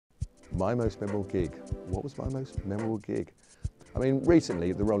My most memorable gig. What was my most memorable gig? I mean,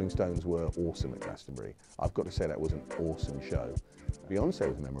 recently the Rolling Stones were awesome at Glastonbury. I've got to say that was an awesome show. Beyonce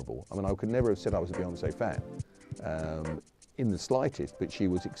was memorable. I mean, I could never have said I was a Beyonce fan in the slightest, but she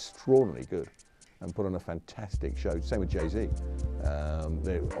was extraordinarily good and put on a fantastic show. Same with Jay-Z. It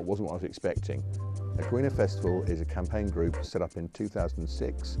wasn't what I was expecting. Glastonbury Festival is a campaign group set up in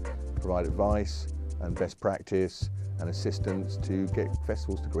 2006 to provide advice and best practice and assistance to get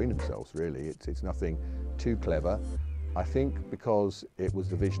festivals to green themselves, really. It's nothing too clever. I think because it was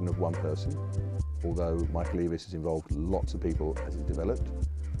the vision of one person, although Michael Leavis has involved lots of people as it developed.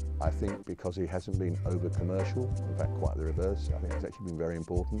 I think because he hasn't been over commercial, in fact quite the reverse. I think it's actually been very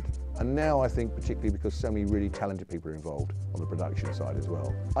important. And now I think particularly because so many really talented people are involved on the production side as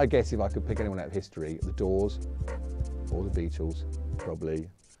well. I guess if I could pick anyone out of history, the Doors or the Beatles, probably.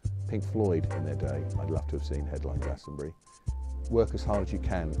 Pink Floyd in their day, I'd love to have seen headline Glastonbury. Work as hard as you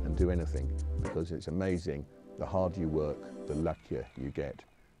can and do anything, because it's amazing. The harder you work, the luckier you get.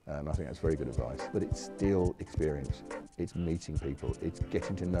 And I think that's very good advice. But it's still experience. It's meeting people. It's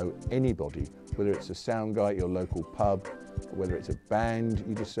getting to know anybody, whether it's a sound guy at your local pub, or whether it's a band,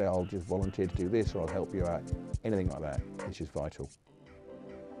 you just say, I'll just volunteer to do this, or I'll help you out. Anything like that, it's just vital.